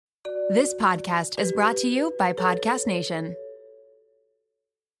This podcast is brought to you by Podcast Nation.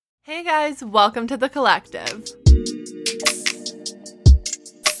 Hey guys, welcome to The Collective.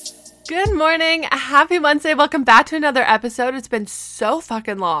 Good morning, happy Wednesday, welcome back to another episode. It's been so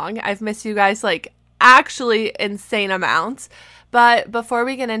fucking long. I've missed you guys actually insane amounts. But before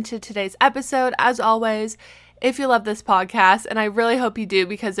we get into today's episode, as always, if you love this podcast, and I really hope you do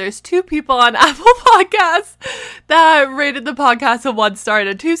because there's 2 people on Apple Podcasts that rated the podcast a 1-star and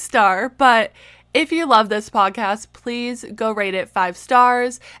a 2-star, but if you love this podcast, please go rate it 5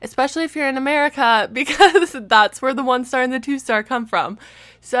 stars, especially if you're in America, because that's where the 1-star and the 2-star come from.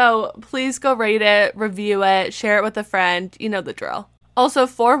 So please go rate it, review it, share it with a friend, you know the drill. Also,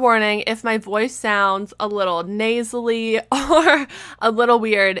 forewarning, if my voice sounds a little nasally or a little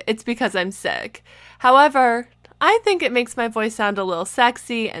weird, it's because I'm sick. However, I think it makes my voice sound a little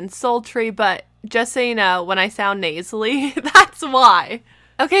sexy and sultry, but just so you know, when I sound nasally, that's why.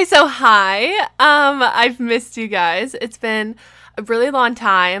 Okay, so hi. I've missed you guys. It's been a really long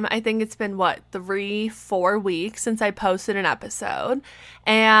time. I think it's been, 3-4 weeks since I posted an episode.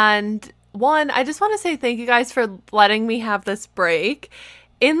 And I just want to say thank you guys for letting me have this break.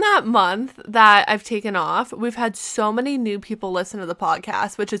 In that month that I've taken off, we've had so many new people listen to the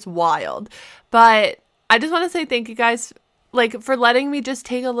podcast, which is wild. But I just want to say thank you guys, for letting me just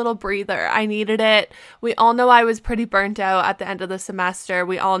take a little breather. I needed it. We all know I was pretty burnt out at the end of the semester.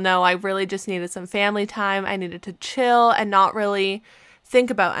 We all know I really just needed some family time. I needed to chill and not really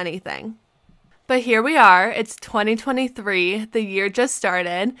think about anything. But here we are. It's 2023. The year just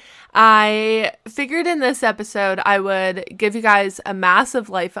started. I figured in this episode I would give you guys a massive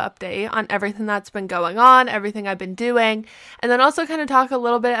life update on everything that's been going on, everything I've been doing, and then also kind of talk a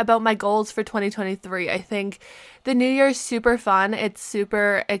little bit about my goals for 2023. I think the new year is super fun. It's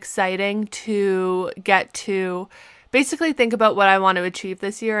super exciting to get to basically think about what I want to achieve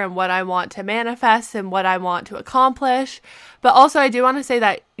this year and what I want to manifest and what I want to accomplish. But also I do want to say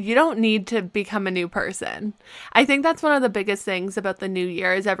that you don't need to become a new person. I think that's one of the biggest things about the new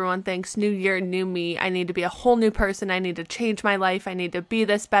year is everyone thinks new year, new me. I need to be a whole new person. I need to change my life. I need to be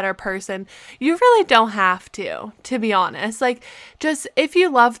this better person. You really don't have to be honest. Just if you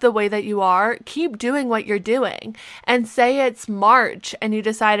love the way that you are, keep doing what you're doing. And say it's March and you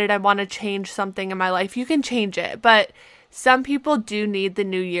decided I want to change something in my life, you can change it. But some people do need the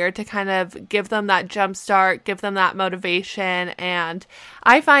new year to kind of give them that jump start, give them that motivation, and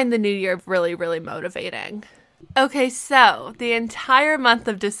I find the new year really, really motivating. Okay, so the entire month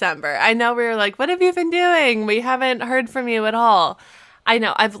of December, I know we were like, what have you been doing? We haven't heard from you at all. I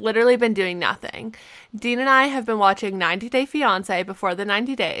know, I've literally been doing nothing. Dean and I have been watching 90 Day Fiancé before the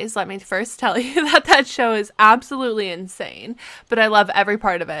 90 days. Let me first tell you that show is absolutely insane, but I love every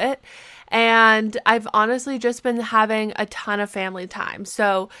part of it. And I've honestly just been having a ton of family time.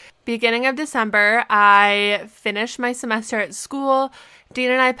 So beginning of December, I finished my semester at school. Dean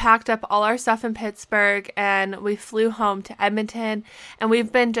and I packed up all our stuff in Pittsburgh and we flew home to Edmonton. And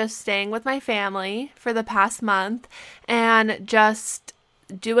we've been just staying with my family for the past month and just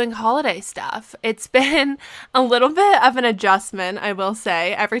doing holiday stuff. It's been a little bit of an adjustment, I will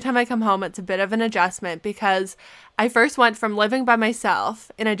say. Every time I come home, it's a bit of an adjustment because I first went from living by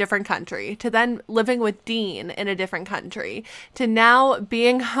myself in a different country to then living with Dean in a different country to now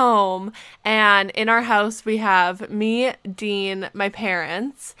being home, and in our house we have me, Dean, my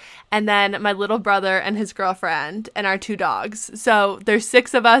parents, and then my little brother and his girlfriend and our 2 dogs. So there's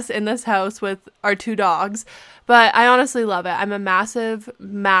 6 of us in this house with our 2 dogs. But I honestly love it. I'm a massive,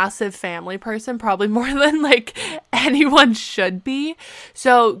 massive family person, probably more than anyone should be.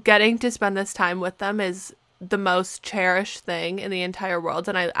 So getting to spend this time with them is the most cherished thing in the entire world,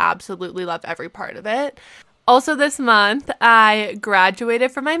 and I absolutely love every part of it. Also this month, I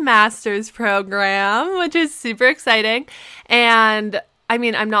graduated from my master's program, which is super exciting. And I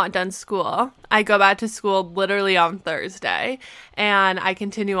mean, I'm not done school. I go back to school literally on Thursday and I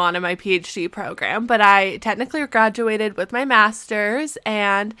continue on in my PhD program, but I technically graduated with my master's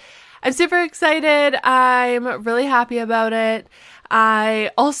and I'm super excited. I'm really happy about it.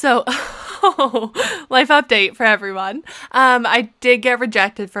 I also, life update for everyone. I did get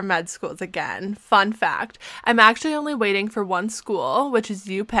rejected from med schools again. Fun fact. I'm actually only waiting for one school, which is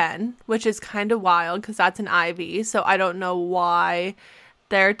UPenn, which is kind of wild because that's an Ivy. So I don't know why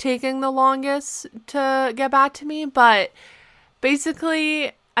they're taking the longest to get back to me. But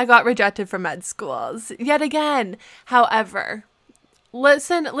basically, I got rejected from med schools yet again. However,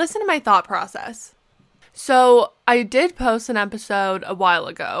 listen to my thought process. So I did post an episode a while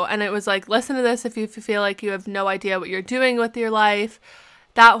ago and it was listen to this if you feel like you have no idea what you're doing with your life,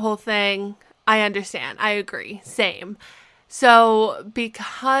 that whole thing. I understand. I agree. Same. So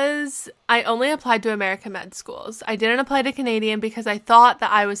because I only applied to American med schools, I didn't apply to Canadian because I thought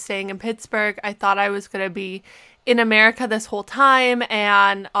that I was staying in Pittsburgh. I thought I was going to be in America this whole time,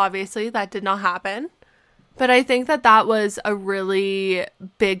 and obviously that did not happen. But I think that that was a really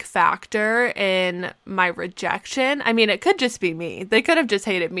big factor in my rejection. I mean, it could just be me. They could have just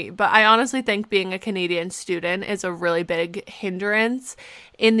hated me. But I honestly think being a Canadian student is a really big hindrance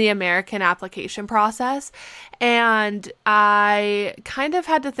in the American application process. And I kind of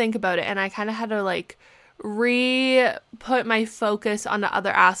had to think about it, and I kind of had to put my focus on the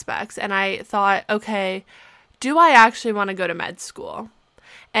other aspects. And I thought, okay, do I actually want to go to med school?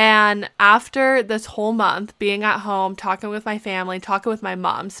 And after this whole month being at home, talking with my family, talking with my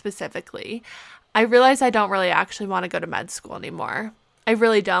mom specifically, I realized I don't really actually want to go to med school anymore. I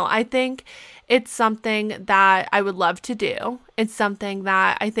really don't. I think it's something that I would love to do. It's something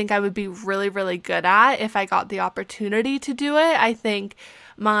that I think I would be really, really good at if I got the opportunity to do it. I think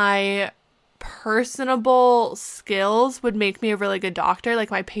my personable skills would make me a really good doctor.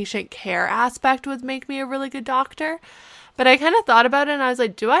 Like my patient care aspect would make me a really good doctor. But I kind of thought about it and I was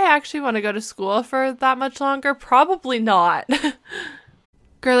like, do I actually want to go to school for that much longer? Probably not.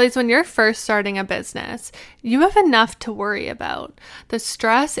 Girlies, when you're first starting a business, you have enough to worry about. The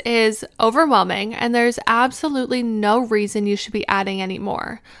stress is overwhelming and there's absolutely no reason you should be adding any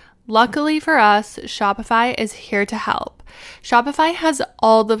more. Luckily for us, Shopify is here to help. Shopify has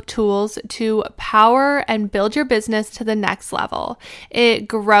all the tools to power and build your business to the next level. It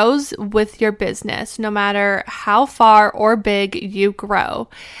grows with your business, no matter how far or big you grow.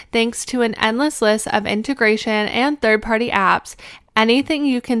 Thanks to an endless list of integration and third-party apps, anything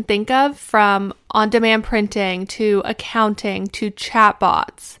you can think of, from on-demand printing to accounting to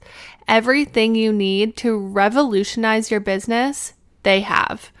chatbots, everything you need to revolutionize your business, they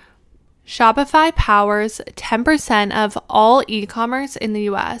have. Shopify powers 10% of all e-commerce in the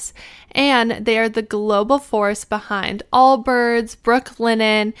US, and they are the global force behind Allbirds,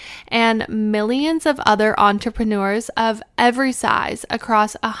 Brooklinen, and millions of other entrepreneurs of every size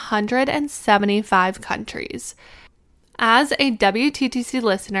across 175 countries. As a WTTC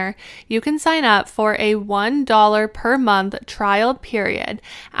listener, you can sign up for a $1 per month trial period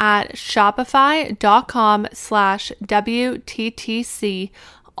at shopify.com/WTTC,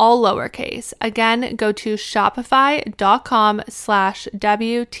 all lowercase. Again, go to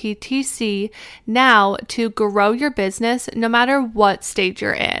shopify.com/WTTC now to grow your business no matter what stage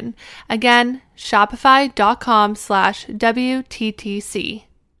you're in. Again, shopify.com/WTTC.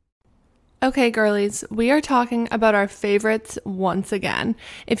 Okay, girlies, we are talking about our favorites once again.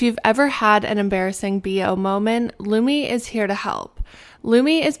 If you've ever had an embarrassing BO moment, Lume is here to help. Lume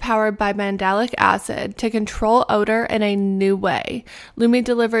is powered by mandelic acid to control odor in a new way. Lume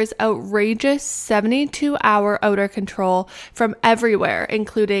delivers outrageous 72-hour odor control from everywhere,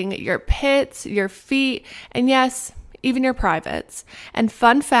 including your pits, your feet, and yes, even your privates. And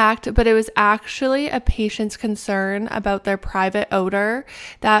fun fact, but it was actually a patient's concern about their private odor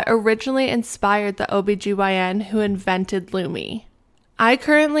that originally inspired the OBGYN who invented Lume. I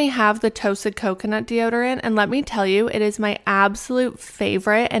currently have the toasted coconut deodorant, and let me tell you, it is my absolute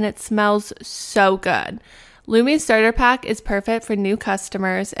favorite and it smells so good. Lume Starter Pack is perfect for new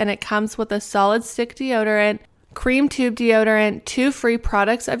customers, and it comes with a solid stick deodorant, cream tube deodorant, 2 free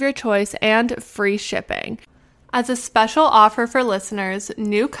products of your choice, and free shipping. As a special offer for listeners,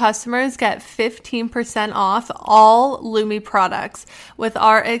 new customers get 15% off all Lume products with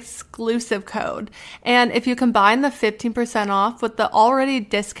our exclusive code. And if you combine the 15% off with the already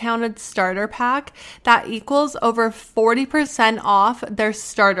discounted starter pack, that equals over 40% off their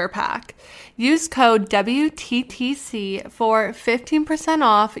starter pack. Use code WTTC for 15%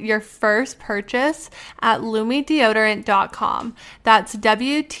 off your first purchase at lumedeodorant.com. That's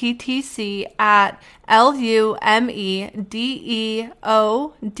WTTC at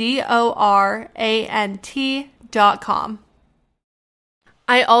LumeDeodorant.com.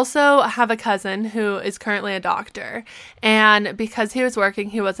 I also have a cousin who is currently a doctor, and because he was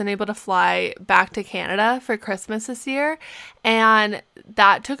working, he wasn't able to fly back to Canada for Christmas this year, and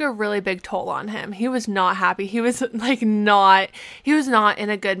that took a really big toll on him. He was not happy. He was not in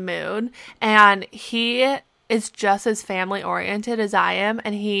a good mood, and he is just as family oriented as I am,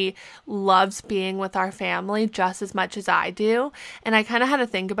 and he loves being with our family just as much as I do. And I kind of had to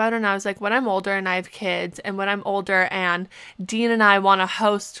think about it, and I was like, when I'm older and I have kids, and when I'm older and Dean and I want to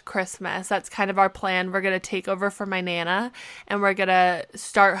host Christmas, that's kind of our plan. We're going to take over for my Nana, and we're going to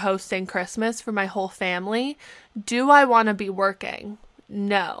start hosting Christmas for my whole family. Do I want to be working?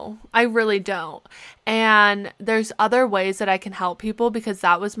 No, I really don't. And there's other ways that I can help people, because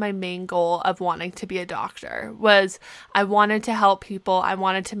that was my main goal of wanting to be a doctor, was I wanted to help people. I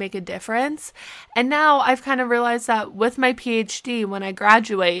wanted to make a difference. And now I've kind of realized that with my PhD, when I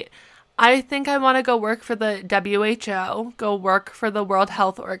graduate, I think I want to go work for the WHO, go work for the World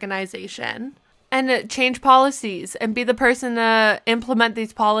Health Organization, and change policies and be the person to implement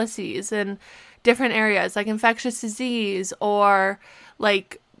these policies in different areas like infectious disease or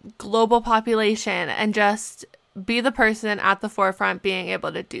like global population, and just be the person at the forefront being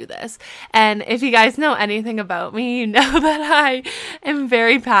able to do this. And if you guys know anything about me, you know that I am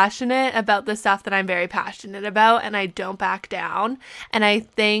very passionate about the stuff that I'm very passionate about, and I don't back down. And I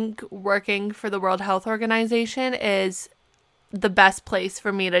think working for the World Health Organization is the best place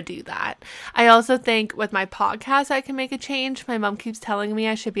for me to do that. I also think with my podcast, I can make a change. My mom keeps telling me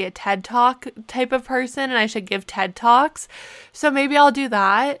I should be a TED Talk type of person and I should give TED Talks. So maybe I'll do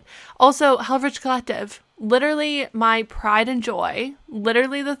that. Also, Helfrich Collective, literally my pride and joy,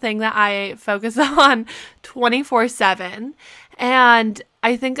 literally the thing that I focus on 24/7. And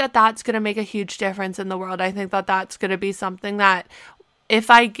I think that that's going to make a huge difference in the world. I think that that's going to be something that if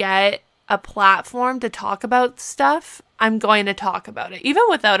I get a platform to talk about stuff, I'm going to talk about it. Even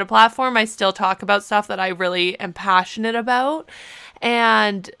without a platform, I still talk about stuff that I really am passionate about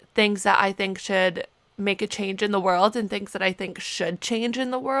and things that I think should make a change in the world and things that I think should change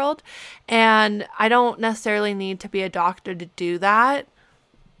in the world. And I don't necessarily need to be a doctor to do that.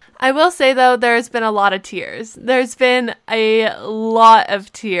 I will say, though, there's been a lot of tears. There's been a lot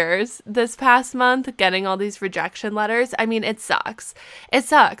of tears this past month getting all these rejection letters. I mean, it sucks. It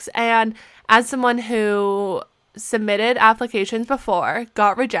sucks. And as someone who submitted applications before,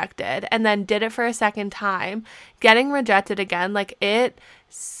 got rejected, and then did it for a second time, getting rejected again, like, it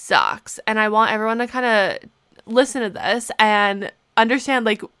sucks. And I want everyone to kind of listen to this and understand,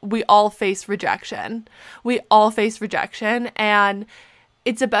 like, we all face rejection. We all face rejection, and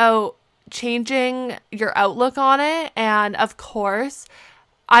it's about changing your outlook on it. And of course,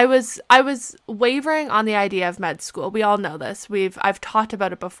 I was wavering on the idea of med school. We all know this. I've talked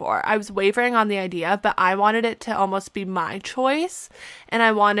about it before. I was wavering on the idea, but I wanted it to almost be my choice, and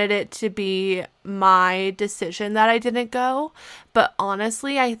I wanted it to be my decision that I didn't go. But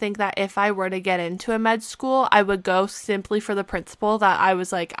honestly, I think that if I were to get into a med school, I would go simply for the principle that I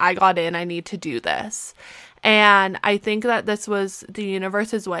was like, I got in, I need to do this. And I think that this was the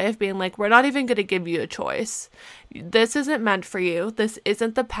universe's way of being like, we're not even going to give you a choice. This isn't meant for you. This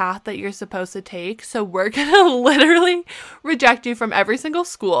isn't the path that you're supposed to take. So we're going to literally reject you from every single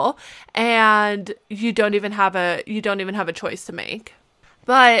school, and you don't even have a choice to make.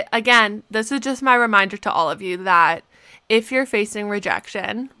 But again, this is just my reminder to all of you that if you're facing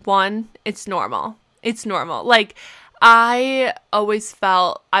rejection, one, it's normal. It's normal. Like, I always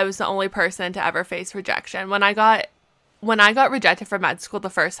felt I was the only person to ever face rejection. When I got rejected from med school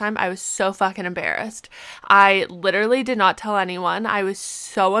the first time, I was so fucking embarrassed. I literally did not tell anyone. I was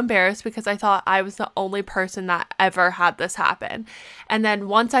so embarrassed because I thought I was the only person that ever had this happen. And then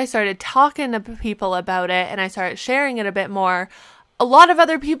once I started talking to people about it and I started sharing it a bit more, a lot of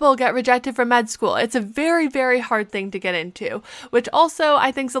other people get rejected from med school. It's a very, very hard thing to get into, which also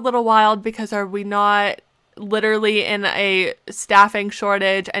I think is a little wild, because are we not literally in a staffing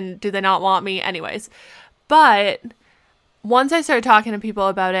shortage, and do they not want me? Anyways, but once I started talking to people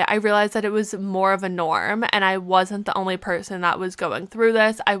about it, I realized that it was more of a norm, and I wasn't the only person that was going through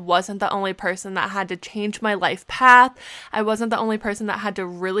this. I wasn't the only person that had to change my life path. I wasn't the only person that had to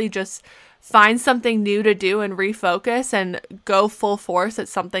really just find something new to do and refocus and go full force at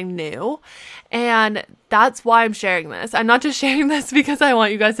something new. And that's why I'm sharing this. I'm not just sharing this because I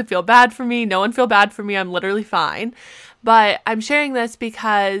want you guys to feel bad for me. No one feel bad for me. I'm literally fine. But I'm sharing this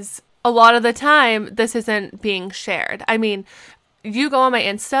because a lot of the time this isn't being shared. I mean, you go on my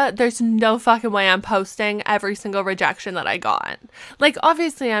Insta, there's no fucking way I'm posting every single rejection that I got. Like,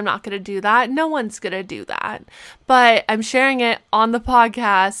 obviously I'm not going to do that. No one's going to do that. But I'm sharing it on the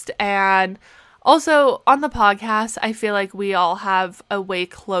podcast. And also on the podcast, I feel like we all have a way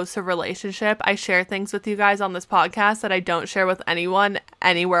closer relationship. I share things with you guys on this podcast that I don't share with anyone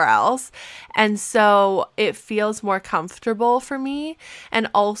anywhere else. And so it feels more comfortable for me. And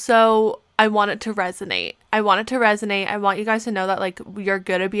also, I want it to resonate. I want you guys to know that, like, you're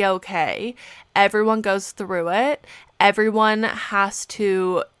going to be okay. Everyone goes through it. Everyone has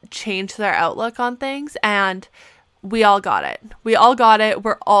to change their outlook on things, and we all got it.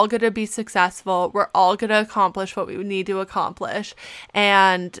 We're all going to be successful. We're all going to accomplish what we need to accomplish.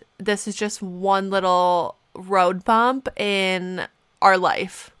 And this is just one little road bump in our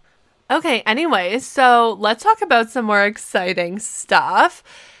life. Okay, anyways, so let's talk about some more exciting stuff.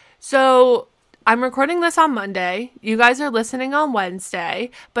 So I'm recording this on Monday. You guys are listening on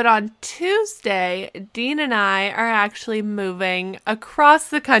Wednesday. But on Tuesday, Dean and I are actually moving across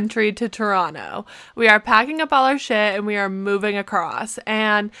the country to Toronto. We are packing up all our shit and we are moving across.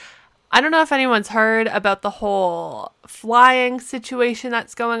 And I don't know if anyone's heard about the whole flying situation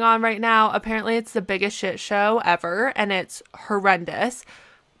that's going on right now. Apparently, it's the biggest shit show ever and it's horrendous.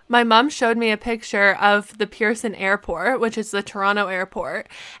 My mom showed me a picture of the Pearson Airport, which is the Toronto airport,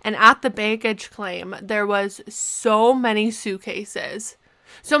 and at the baggage claim, there was so many suitcases.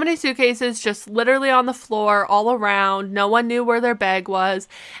 So many suitcases just literally on the floor, all around. No one knew where their bag was.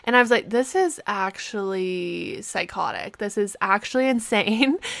 And I was like, this is actually psychotic. This is actually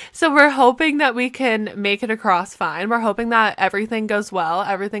insane. So we're hoping that we can make it across fine. We're hoping that everything goes well,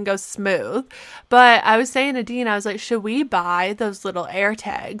 everything goes smooth. But I was saying to Dean, I was like, should we buy those little air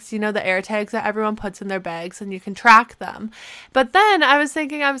tags? You know, the air tags that everyone puts in their bags and you can track them. But then I was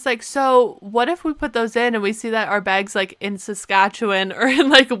thinking, I was like, so what if we put those in and we see that our bag's like in Saskatchewan or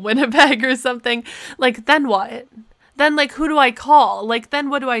in like Winnipeg or something? Like, then what? Then like, who do I call? Like, then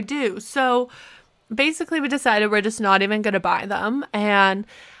what do I do? So basically we decided we're just not even going to buy them. And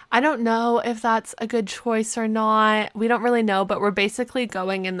I don't know if that's a good choice or not. We don't really know, but we're basically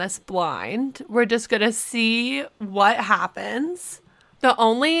going in this blind. We're just going to see what happens. The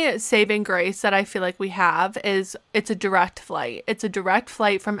only saving grace that I feel like we have is it's a direct flight. It's a direct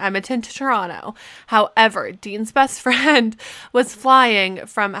flight from Edmonton to Toronto. However, Dean's best friend was flying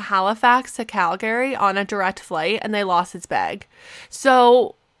from Halifax to Calgary on a direct flight and they lost his bag.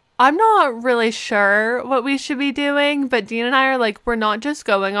 So I'm not really sure what we should be doing, but Dean and I are like, we're not just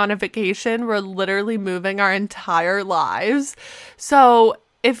going on a vacation. We're literally moving our entire lives. So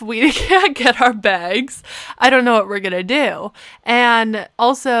if we can't get our bags, I don't know what we're going to do. And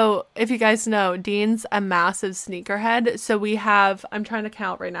also, if you guys know, Dean's a massive sneakerhead. So we have, I'm trying to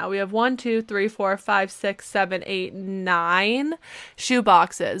count right now. We have 1, 2, 3, 4, 5, 6, 7, 8, 9 shoe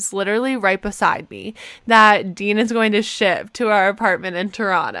boxes literally right beside me that Dean is going to ship to our apartment in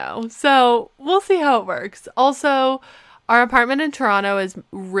Toronto. So we'll see how it works. Also, our apartment in Toronto is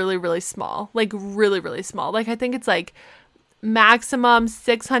really, really small. Like really, really small. Like I think it's like maximum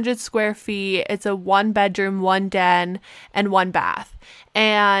 600 square feet. It's a 1 bedroom, 1 den, and 1 bath.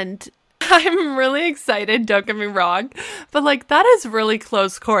 And I'm really excited, don't get me wrong, but like that is really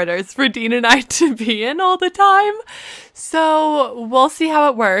close quarters for Dean and I to be in all the time. So we'll see how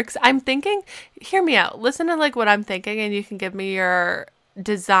it works. I'm thinking, hear me out, listen to like what I'm thinking and you can give me your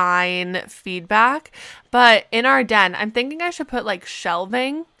design feedback. But in our den, I'm thinking I should put like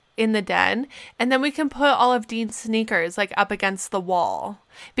shelving in the den, and then we can put all of Dean's sneakers like up against the wall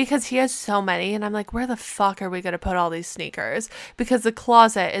because he has so many, and I'm like, where the fuck are we going to put all these sneakers? Because the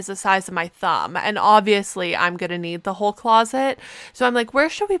closet is the size of my thumb, and obviously I'm going to need the whole closet. So I'm like, where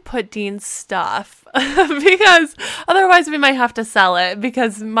should we put Dean's stuff? Because otherwise we might have to sell it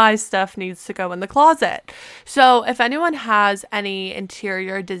because my stuff needs to go in the closet. So if anyone has any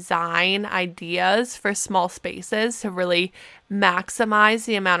interior design ideas for small spaces to really maximize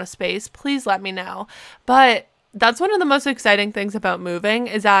the amount of space, please let me know. But that's one of the most exciting things about moving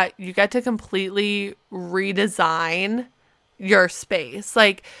is that you get to completely redesign your space.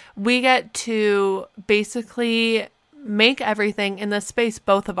 Like we get to basically make everything in this space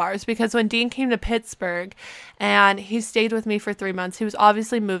both of ours, because when Dean came to Pittsburgh and he stayed with me for 3 months, he was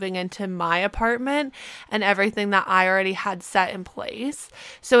obviously moving into my apartment and everything that I already had set in place.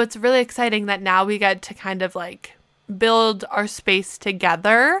 So it's really exciting that now we get to kind of like build our space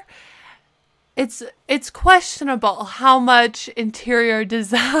together. It's questionable how much interior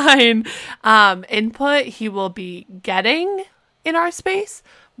design input he will be getting in our space,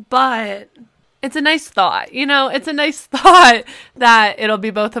 but it's a nice thought. You know, it's a nice thought that it'll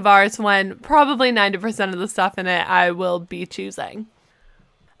be both of ours when probably 90% of the stuff in it I will be choosing.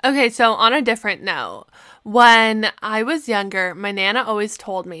 Okay, so on a different note, when I was younger, my Nana always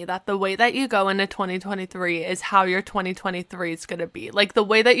told me that the way that you go into 2023 is how your 2023 is going to be. Like the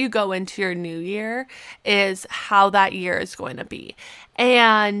way that you go into your new year is how that year is going to be.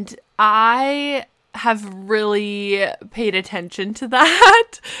 And I have really paid attention to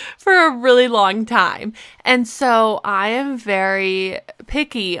that for a really long time. And so I am very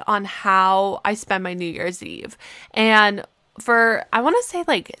picky on how I spend my New Year's Eve. And for, I want to say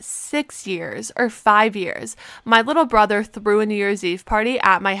like 6 years or 5 years, my little brother threw a New Year's Eve party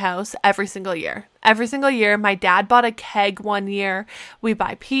at my house every single year. Every single year. My dad bought a keg one year. We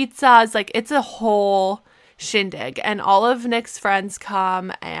buy pizzas. Like it's a whole shindig, and all of Nick's friends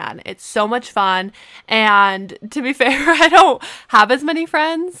come, and it's so much fun. And to be fair, I don't have as many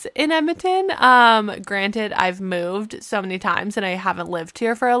friends in Edmonton. Granted, I've moved so many times and I haven't lived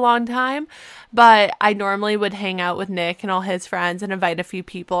here for a long time, but I normally would hang out with Nick and all his friends and invite a few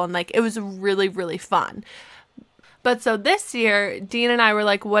people, and like it was really, really fun. But so this year, Dean and I were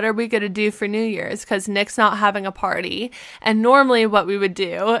like, what are we going to do for New Year's? Because Nick's not having a party. And normally what we would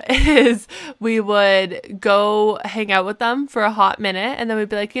do is we would go hang out with them for a hot minute. And then we'd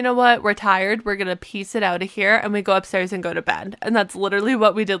be like, you know what? We're tired. We're going to piece it out of here. And we go upstairs and go to bed. And that's literally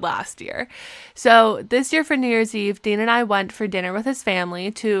what we did last year. So this year for New Year's Eve, Dean and I went for dinner with his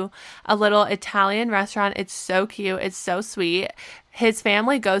family to a little Italian restaurant. It's so cute. It's so sweet. His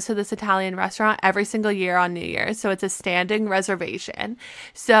family goes to this Italian restaurant every single year on New Year's, so it's a standing reservation.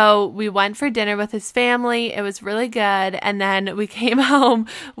 So we went for dinner with his family. It was really good. And then we came home.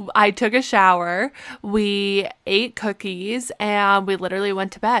 I took a shower. We ate cookies and we literally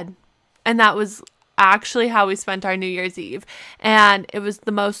went to bed. And that was actually how we spent our New Year's Eve. And it was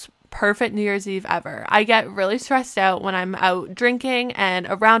the most perfect New Year's Eve ever. I get really stressed out when I'm out drinking and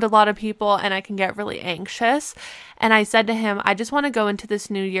around a lot of people, and I can get really anxious. And I said to him, I just want to go into this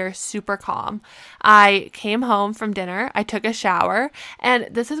new year super calm. I came home from dinner, I took a shower, and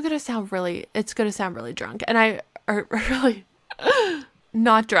this is going to sound really drunk. And really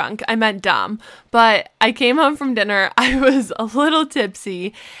not drunk, I meant dumb. But I came home from dinner, I was a little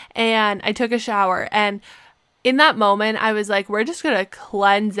tipsy, and I took a shower, and in that moment, I was like, we're just going to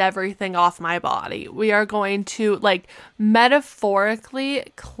cleanse everything off my body. We are going to like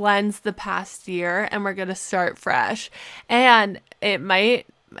metaphorically cleanse the past year, and we're going to start fresh. And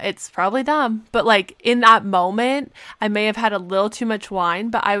it's probably dumb, but like in that moment, I may have had a little too much wine,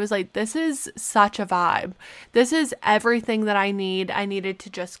 but I was like, this is such a vibe. This is everything that I need. I needed to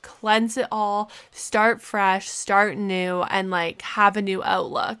just cleanse it all, start fresh, start new, and like have a new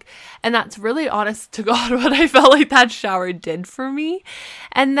outlook. And that's really, honest to God, what I felt like that shower did for me.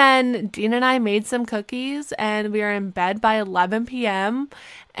 And then Dean and I made some cookies, and we were in bed by 11 p.m.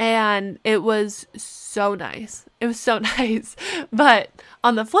 And it was so nice. It was so nice. But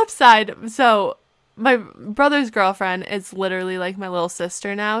on the flip side, so my brother's girlfriend is literally like my little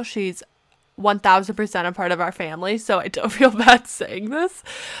sister now. She's 1000% a part of our family, so I don't feel bad saying this.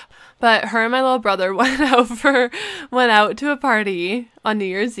 But her and my little brother went out to a party on New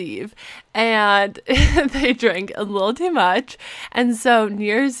Year's Eve, and they drank a little too much. And so New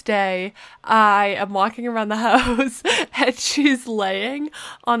Year's Day, I am walking around the house and she's laying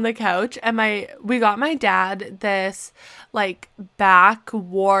on the couch, and we got my dad this like back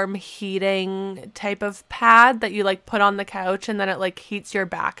warm heating type of pad that you like put on the couch, and then it like heats your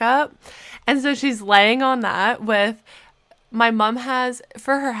back up. And so she's laying on that with, my mom has,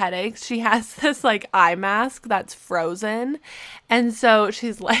 for her headaches, she has this like eye mask that's frozen. And so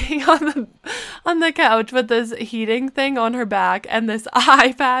she's laying on the couch with this heating thing on her back and this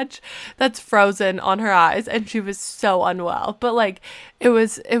eye patch that's frozen on her eyes. And she was so unwell. But like, it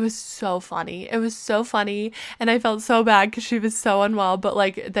was so funny. It was so funny. And I felt so bad because she was so unwell, but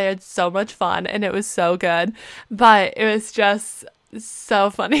like they had so much fun and it was so good. But it was just so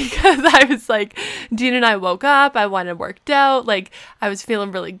funny because I was like, Dean and I woke up, I went and worked out, like I was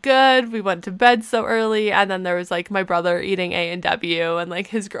feeling really good, we went to bed so early, and then there was like my brother eating A&W and like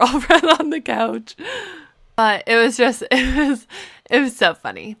his girlfriend on the couch. But it was so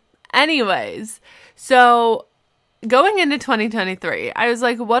funny. Anyways, so going into 2023, I was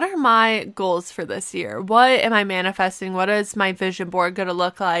like, what are my goals for this year? What am I manifesting? What is my vision board going to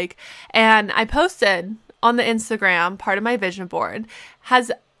look like? And I posted on the Instagram, part of my vision board,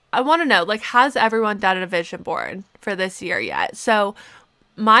 I want to know, like, has everyone done a vision board for this year yet? So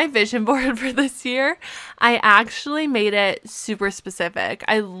my vision board for this year, I actually made it super specific.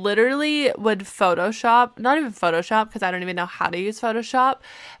 I literally would Photoshop, not even Photoshop because I don't even know how to use Photoshop,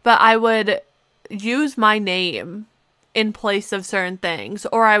 but I would use my name in place of certain things,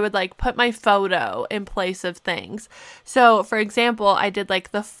 or I would like put my photo in place of things. So for example, I did like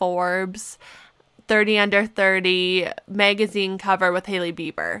the Forbes 30 Under 30 magazine cover with Hailey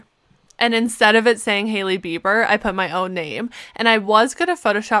Bieber. And instead of it saying Hailey Bieber, I put my own name. And I was going to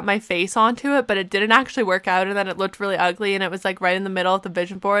Photoshop my face onto it, but it didn't actually work out. And then it looked really ugly. And it was like right in the middle of the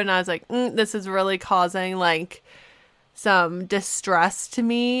vision board. And I was like, this is really causing like some distress to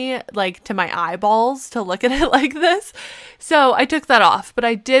me, like to my eyeballs to look at it like this. So I took that off, but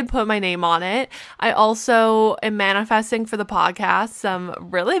I did put my name on it. I also am manifesting for the podcast some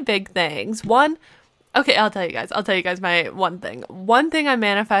really big things. One, Okay, I'll tell you guys my one thing. One thing I'm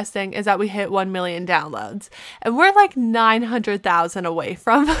manifesting is that we hit 1 million downloads. And we're like 900,000 away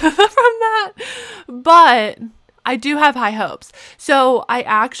from that. But I do have high hopes. So I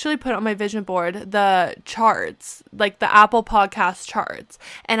actually put on my vision board the charts, like the Apple Podcast charts.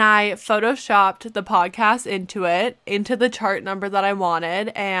 And I photoshopped the podcast into the chart number that I wanted.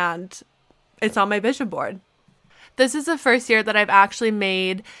 And it's on my vision board. This is the first year that I've actually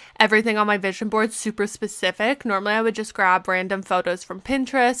made everything on my vision board super specific. Normally I would just grab random photos from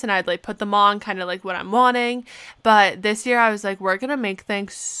Pinterest and I'd like put them on kind of like what I'm wanting. But this year I was like, we're going to make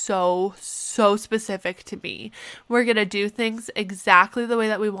things so specific to me. We're going to do things exactly the way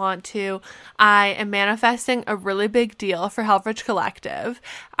that we want to. I am manifesting a really big deal for Helfrich Collective.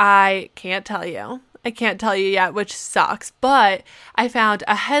 I can't tell you yet, which sucks. But I found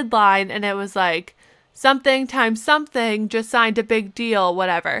a headline and it was like, something times something just signed a big deal,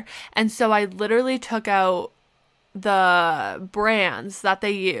 whatever. And so I literally took out the brands that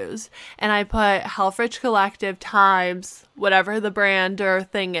they use and I put Helfrich Collective times whatever the brand or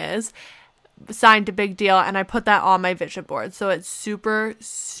thing is, signed a big deal, and I put that on my vision board. So it's super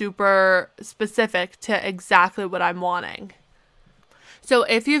specific to exactly what I'm wanting. So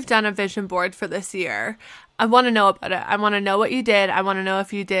if you've done a vision board for this year, I want to know about it. I want to know what you did. I want to know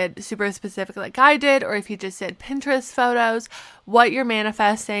if you did super specific like I did, or if you just did Pinterest photos, what you're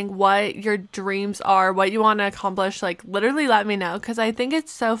manifesting, what your dreams are, what you want to accomplish. Like, literally let me know, because I think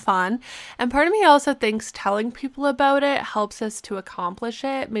it's so fun. And part of me also thinks telling people about it helps us to accomplish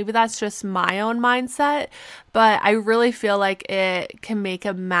it. Maybe that's just my own mindset, but I really feel like it can make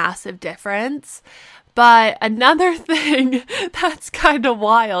a massive difference. But another thing that's kind of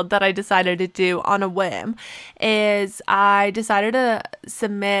wild that I decided to do on a whim is I decided to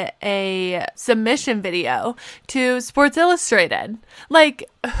submit a submission video to Sports Illustrated. Like,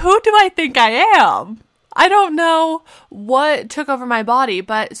 who do I think I am? I don't know what took over my body,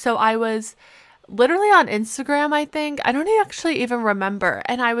 but so I was literally on Instagram, I think. I don't actually even remember.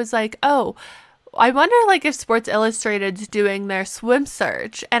 And I was like, oh, I wonder like if Sports Illustrated's doing their swim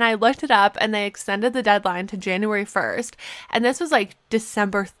search, and I looked it up and they extended the deadline to January 1st, and this was like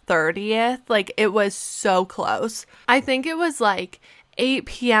December 30th. Like, it was so close. I think it was like 8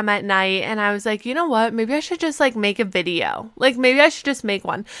 p.m. at night, and I was like, you know what, maybe I should just like make a video. Like, maybe I should just make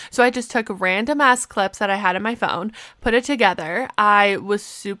one. So I just took random ass clips that I had on my phone, put it together. I was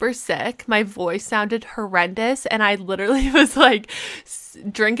super sick. My voice sounded horrendous, and I literally was like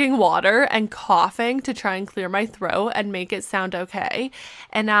drinking water and coughing to try and clear my throat and make it sound okay.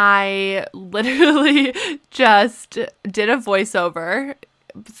 And I literally just did a voiceover,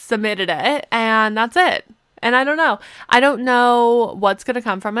 submitted it, and that's it. And I don't know. I don't know what's going to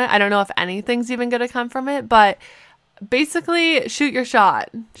come from it. I don't know if anything's even going to come from it, but basically shoot your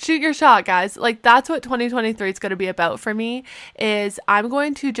shot. Shoot your shot, guys. Like, that's what 2023 is going to be about for me, is I'm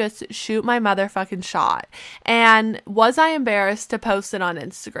going to just shoot my motherfucking shot. And was I embarrassed to post it on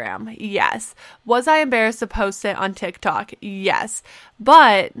Instagram? Yes. Was I embarrassed to post it on TikTok? Yes.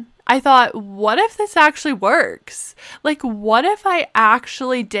 But I thought, what if this actually works? Like, what if I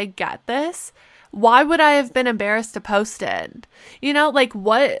actually did get this? Why would I have been embarrassed to post it? You know, like,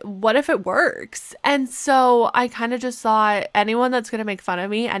 what if it works? And so I kind of just thought, anyone that's going to make fun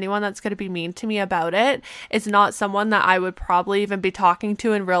of me, anyone that's going to be mean to me about it, is not someone that I would probably even be talking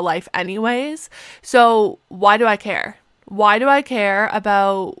to in real life anyways. So why do I care? Why do I care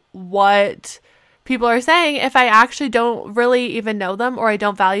about what people are saying if I actually don't really even know them, or I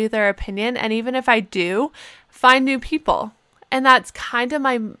don't value their opinion? And even if I do, find new people. And that's kind of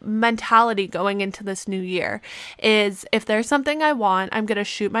my mentality going into this new year, is if there's something I want, I'm going to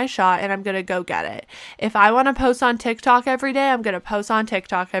shoot my shot and I'm going to go get it. If I want to post on TikTok every day, I'm going to post on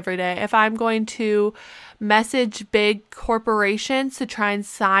TikTok every day. If I'm going to message big corporations to try and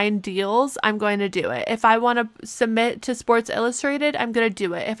sign deals, I'm going to do it. If I want to submit to Sports Illustrated, I'm going to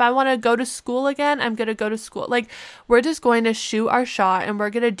do it. If I want to go to school again, I'm going to go to school. Like, we're just going to shoot our shot and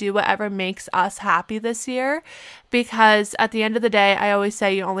we're going to do whatever makes us happy this year, because at the end of the day, I always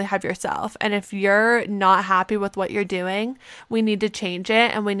say you only have yourself. And if you're not happy with what you're doing, we need to change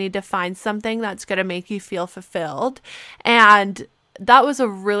it, and we need to find something that's going to make you feel fulfilled. And that was a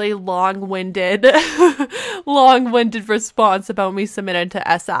really long-winded response about me submitting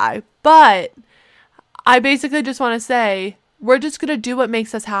to SI. But I basically just want to say, we're just going to do what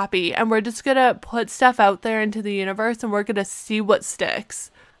makes us happy, and we're just going to put stuff out there into the universe, and we're going to see what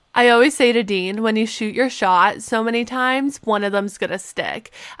sticks. I always say to Dean, when you shoot your shot so many times, one of them's going to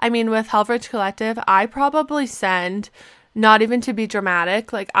stick. I mean, with Helfrich Collective, I probably send, not even to be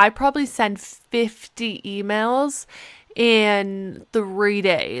dramatic, like, I probably send 50 emails in 3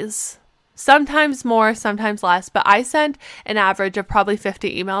 days. sometimes more, sometimes less, but I send an average of probably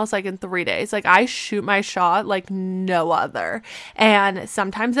 50 emails like in 3 days. Like I shoot my shot like no other. And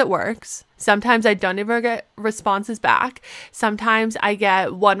sometimes it works. Sometimes I don't even get responses back. Sometimes I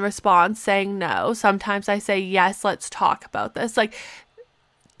get one response saying no. Sometimes I say, yes, let's talk about this. Like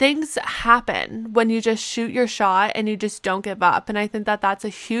things happen when you just shoot your shot and you just don't give up. And I think that that's a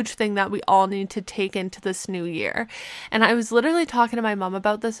huge thing that we all need to take into this new year. And I was literally talking to my mom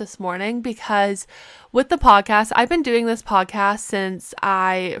about this morning because with the podcast, I've been doing this podcast since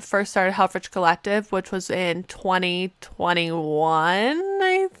I first started Helfrich Collective, which was in 2021,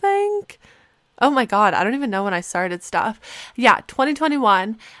 I think. Oh my God, I don't even know when I started stuff. Yeah,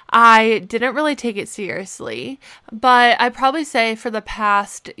 2021. I didn't really take it seriously, but I'd probably say for the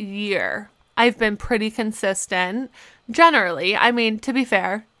past year, I've been pretty consistent. Generally, I mean, to be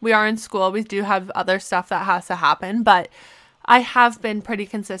fair, we are in school. We do have other stuff that has to happen, but I have been pretty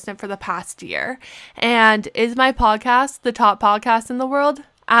consistent for the past year. And is my podcast the top podcast in the world?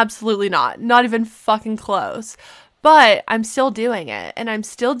 Absolutely not. Not even fucking close. But I'm still doing it, and I'm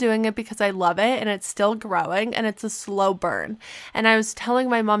still doing it because I love it, and it's still growing, and it's a slow burn. And I was telling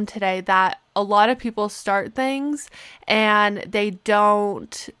my mom today that a lot of people start things and they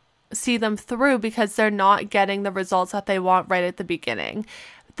don't see them through because they're not getting the results that they want right at the beginning.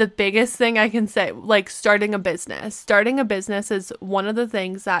 The biggest thing I can say, like starting a business. Starting a business is one of the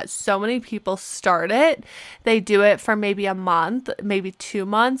things that so many people start it. They do it for maybe a month, maybe 2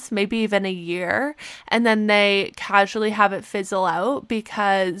 months, maybe even a year. And then they casually have it fizzle out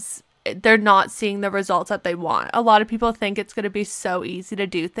because they're not seeing the results that they want. A lot of people think it's going to be so easy to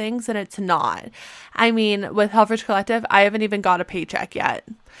do things, and it's not. I mean, with Helfrich Collective, I haven't even got a paycheck yet.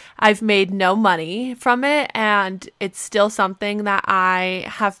 I've made no money from it, and it's still something that I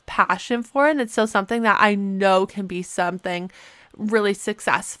have passion for, and it's still something that I know can be something really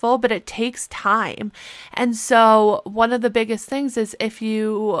successful, but it takes time. And so one of the biggest things is if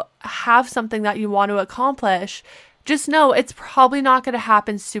you have something that you want to accomplish, just know it's probably not going to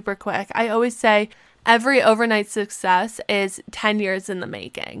happen super quick. I always say every overnight success is 10 years in the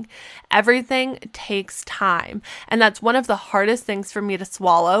making. Everything takes time. And that's one of the hardest things for me to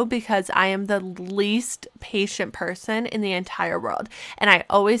swallow because I am the least patient person in the entire world. And I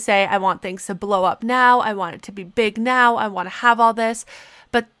always say I want things to blow up now. I want it to be big now. I want to have all this.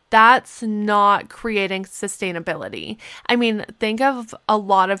 But that's not creating sustainability. I mean, think of a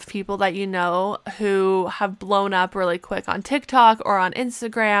lot of people that you know who have blown up really quick on TikTok or on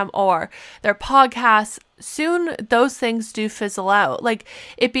Instagram or their podcasts. Soon those things do fizzle out. Like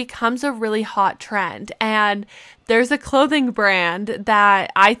it becomes a really hot trend. And there's a clothing brand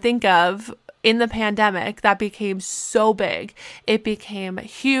that I think of in the pandemic that became so big. It became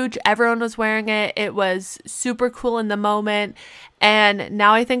huge. Everyone was wearing it. It was super cool in the moment. And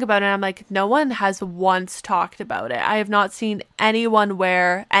now I think about it, I'm like, no one has once talked about it. I have not seen anyone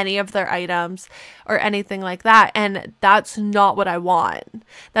wear any of their items or anything like that. And that's not what I want.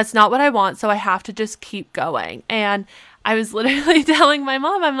 That's not what I want. So I have to just keep going. And I was literally telling my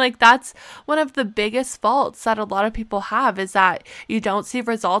mom, I'm like, that's one of the biggest faults that a lot of people have is that you don't see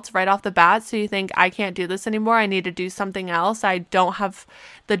results right off the bat. So you think, I can't do this anymore. I need to do something else. I don't have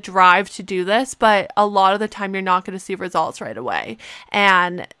the drive to do this. But a lot of the time, you're not going to see results right away.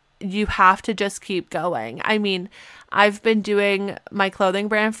 And you have to just keep going. I mean, I've been doing my clothing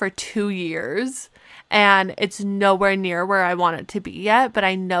brand for 2 years. And it's nowhere near where I want it to be yet, but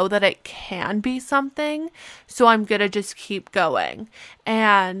I know that it can be something. So I'm going to just keep going.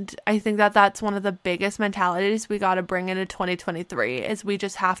 And I think that that's one of the biggest mentalities we got to bring into 2023 is we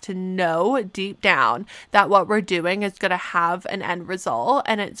just have to know deep down that what we're doing is going to have an end result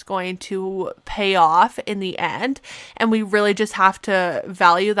and it's going to pay off in the end. And we really just have to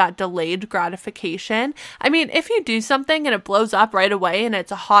value that delayed gratification. I mean, if you do something and it blows up right away and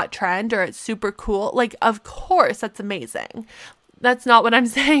it's a hot trend or it's super cool, like, of course, that's amazing. That's not what I'm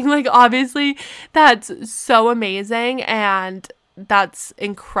saying. Like, obviously, that's so amazing and that's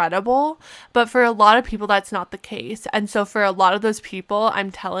incredible. But for a lot of people, that's not the case. And so for a lot of those people,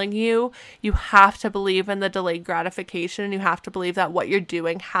 I'm telling you, you have to believe in the delayed gratification. And you have to believe that what you're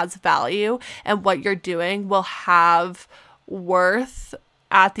doing has value and what you're doing will have worth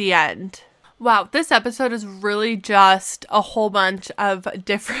at the end. Wow, this episode is really just a whole bunch of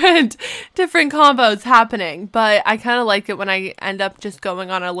different combos happening, but I kind of like it when I end up just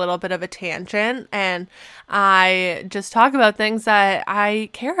going on a little bit of a tangent and I just talk about things that I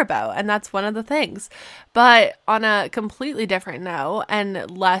care about, and that's one of the things. But on a completely different note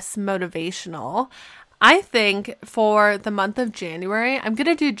and less motivational, I think for the month of January, I'm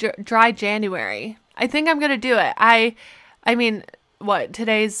going to do dry January. I think I'm going to do it. I mean,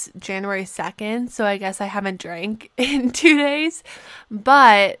 today's January 2nd, so I guess I haven't drank in 2 days,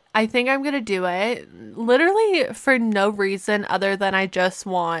 but I think I'm going to do it literally for no reason other than I just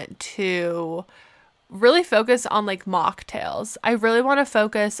want to really focus on like mocktails. I really want to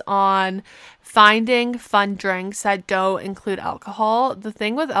focus on finding fun drinks that don't include alcohol. The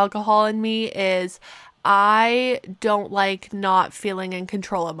thing with alcohol in me is I don't like not feeling in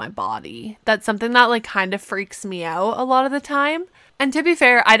control of my body. That's something that like kind of freaks me out a lot of the time. And to be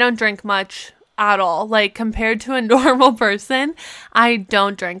fair, I don't drink much at all. Like compared to a normal person, I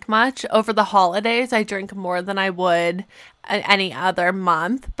don't drink much. Over the holidays, I drink more than I would any other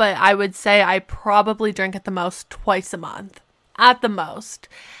month, but I would say I probably drink at the most twice a month. At the most.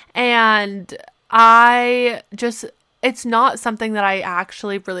 And it's not something that I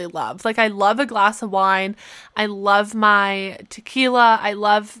actually really love. Like I love a glass of wine. I love my tequila. I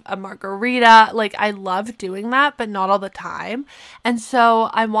love a margarita. Like I love doing that, but not all the time. And so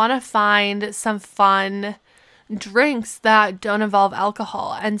I want to find some fun drinks that don't involve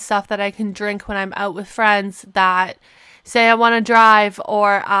alcohol and stuff that I can drink when I'm out with friends that say I want to drive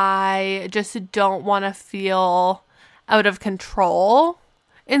or I just don't want to feel out of control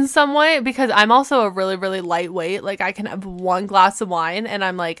in some way, because I'm also a really, really lightweight. Like I can have one glass of wine and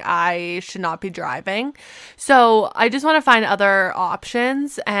I'm like, I should not be driving. So I just want to find other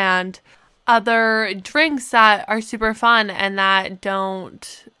options and other drinks that are super fun and that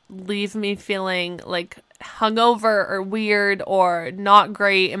don't leave me feeling like hungover or weird or not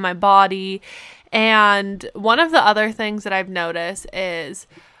great in my body. And one of the other things that I've noticed is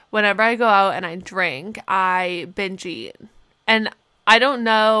whenever I go out and I drink, I binge eat. And I don't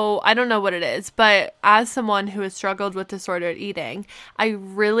know what it is, but as someone who has struggled with disordered eating, I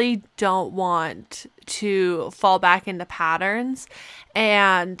really don't want to fall back into patterns.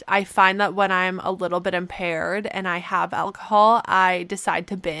 And I find that when I'm a little bit impaired and I have alcohol, I decide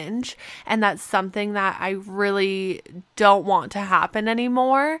to binge. And that's something that I really don't want to happen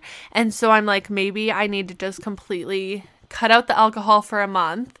anymore. And so I'm like, maybe I need to just completely cut out the alcohol for a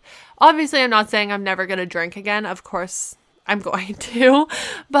month. Obviously, I'm not saying I'm never going to drink again. Of course, I'm going to,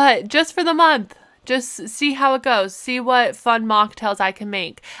 but just for the month, just see how it goes. See what fun mocktails I can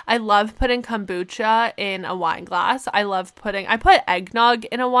make. I love putting kombucha in a wine glass. I put eggnog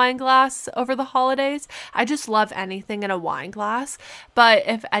in a wine glass over the holidays. I just love anything in a wine glass. But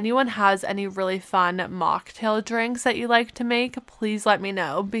if anyone has any really fun mocktail drinks that you like to make, please let me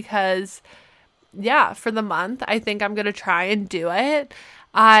know, because yeah, for the month, I think I'm going to try and do it.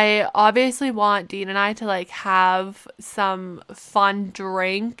 I obviously want Dean and I to like have some fun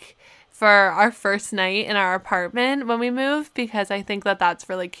drink for our first night in our apartment when we move, because I think that that's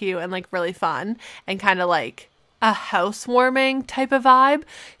really cute and like really fun and kind of like a housewarming type of vibe.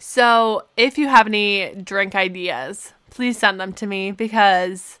 So if you have any drink ideas, please send them to me,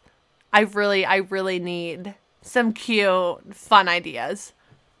 because I really need some cute, fun ideas.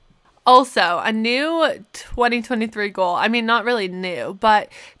 Also, a new 2023 goal. I mean, not really new, but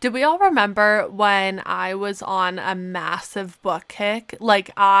did we all remember when I was on a massive book kick? Like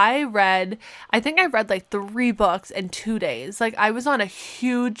I think I read like 3 books in 2 days. Like I was on a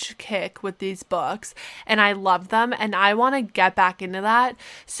huge kick with these books and I love them and I want to get back into that.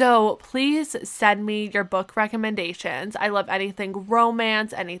 So please send me your book recommendations. I love anything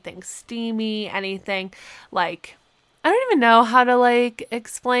romance, anything steamy, anything like, I don't even know how to like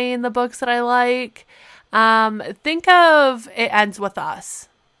explain the books that I like. Think of It Ends With Us.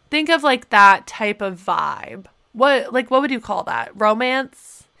 Think of like that type of vibe. What would you call that?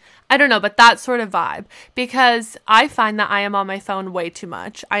 Romance? I don't know, but that sort of vibe, because I find that I am on my phone way too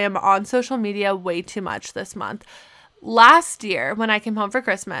much. I am on social media way too much this month. Last year, when I came home for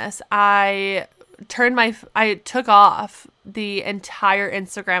Christmas, I took off the entire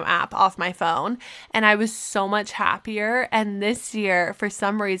Instagram app off my phone and I was so much happier. And this year, for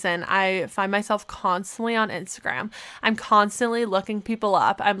some reason, I find myself constantly on Instagram. I'm constantly looking people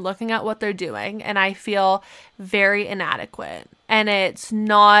up. I'm looking at what they're doing and I feel very inadequate. And it's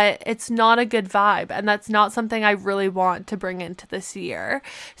not a good vibe. And that's not something I really want to bring into this year.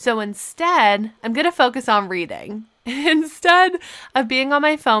 So instead, I'm going to focus on reading instead of being on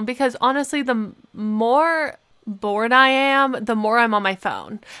my phone, because honestly, the more bored I am, the more I'm on my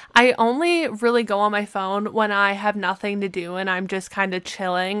phone. I only really go on my phone when I have nothing to do and I'm just kind of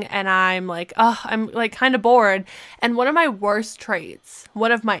chilling and I'm like, I'm like kind of bored. And one of my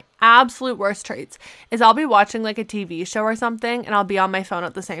absolute worst traits is I'll be watching like a TV show or something and I'll be on my phone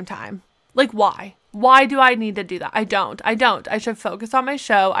at the same time. Like, why? Why do I need to do that? I don't. I should focus on my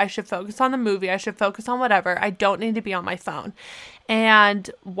show. I should focus on the movie. I should focus on whatever. I don't need to be on my phone. And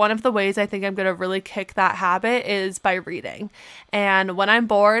one of the ways I think I'm going to really kick that habit is by reading. And when I'm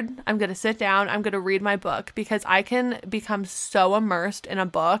bored, I'm going to sit down, I'm going to read my book, because I can become so immersed in a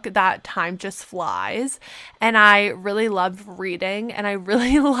book that time just flies. And I really love reading, and I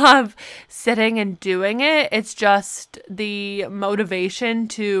really love sitting and doing it. It's just the motivation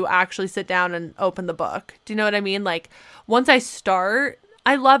to actually sit down and open the book. Do you know what I mean? Like, once I start,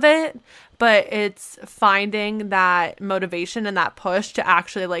 I love it, but it's finding that motivation and that push to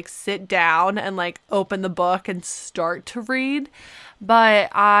actually like sit down and like open the book and start to read. But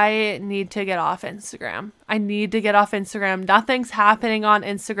I need to get off Instagram. I need to get off Instagram. Nothing's happening on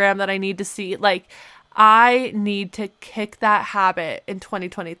Instagram that I need to see. Like, I need to kick that habit in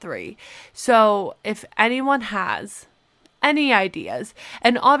 2023. So if anyone has any ideas,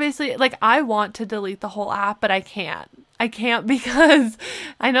 and obviously, like, I want to delete the whole app, but I can't because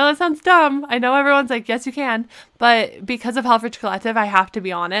I know that sounds dumb. I know everyone's like, yes, you can. But because of Health Rich Collective, I have to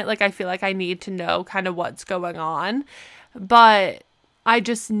be on it. Like, I feel like I need to know kind of what's going on. But I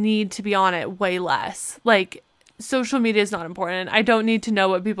just need to be on it way less. Like, social media is not important. I don't need to know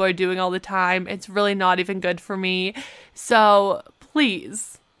what people are doing all the time. It's really not even good for me. So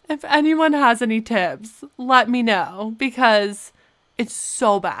please, if anyone has any tips, let me know, because it's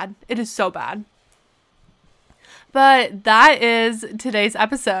so bad. It is so bad. But that is today's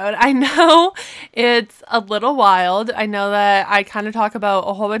episode. I know it's a little wild. I know that I kind of talk about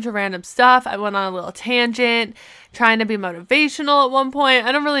a whole bunch of random stuff. I went on a little tangent trying to be motivational at one point.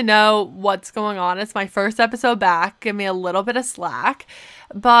 I don't really know what's going on. It's my first episode back. Give me a little bit of slack.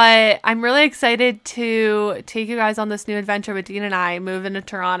 But I'm really excited to take you guys on this new adventure with Dean and I moving to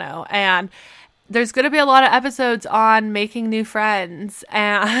Toronto. And there's going to be a lot of episodes on making new friends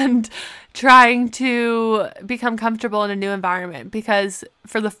and trying to become comfortable in a new environment, because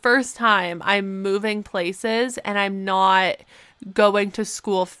for the first time I'm moving places and I'm not going to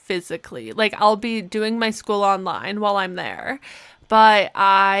school physically. Like, I'll be doing my school online while I'm there, but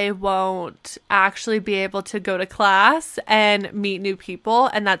I won't actually be able to go to class and meet new people.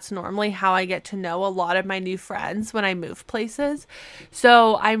 And that's normally how I get to know a lot of my new friends when I move places.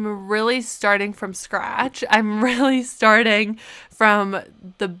 So I'm really starting from scratch. I'm really starting from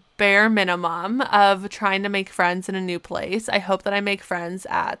the bare minimum of trying to make friends in a new place. I hope that I make friends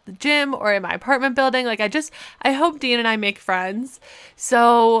at the gym or in my apartment building. Like, I hope Dean and I make friends.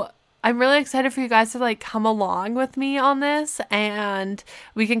 So I'm really excited for you guys to like come along with me on this, and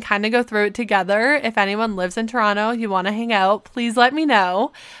we can kind of go through it together. If anyone lives in Toronto, you want to hang out, please let me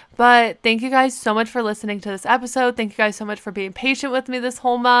know. But thank you guys so much for listening to this episode. Thank you guys so much for being patient with me this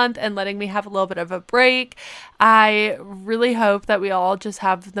whole month and letting me have a little bit of a break. I really hope that we all just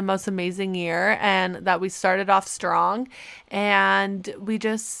have the most amazing year, and that we started off strong, and we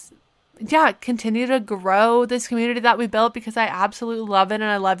just continue to grow this community that we built, because I absolutely love it and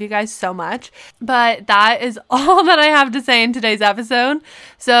I love you guys so much. But that is all that I have to say in today's episode.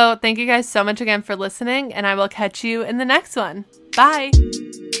 So thank you guys so much again for listening, and I will catch you in the next one. Bye.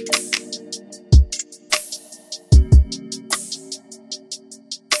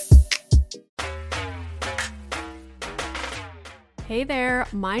 Hey there,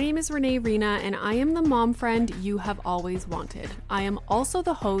 my name is Renee Rena, and I am the mom friend you have always wanted. I am also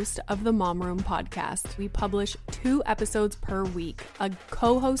the host of the Mom Room podcast. We publish 2 episodes per week, a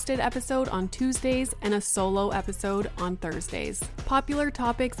co-hosted episode on Tuesdays and a solo episode on Thursdays. Popular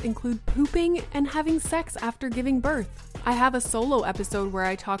topics include pooping and having sex after giving birth. I have a solo episode where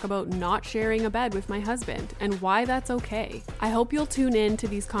I talk about not sharing a bed with my husband and why that's okay. I hope you'll tune in to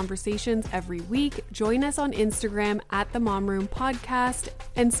these conversations every week. Join us on Instagram at the Mom Room Podcast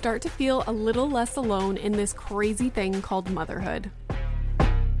and start to feel a little less alone in this crazy thing called motherhood.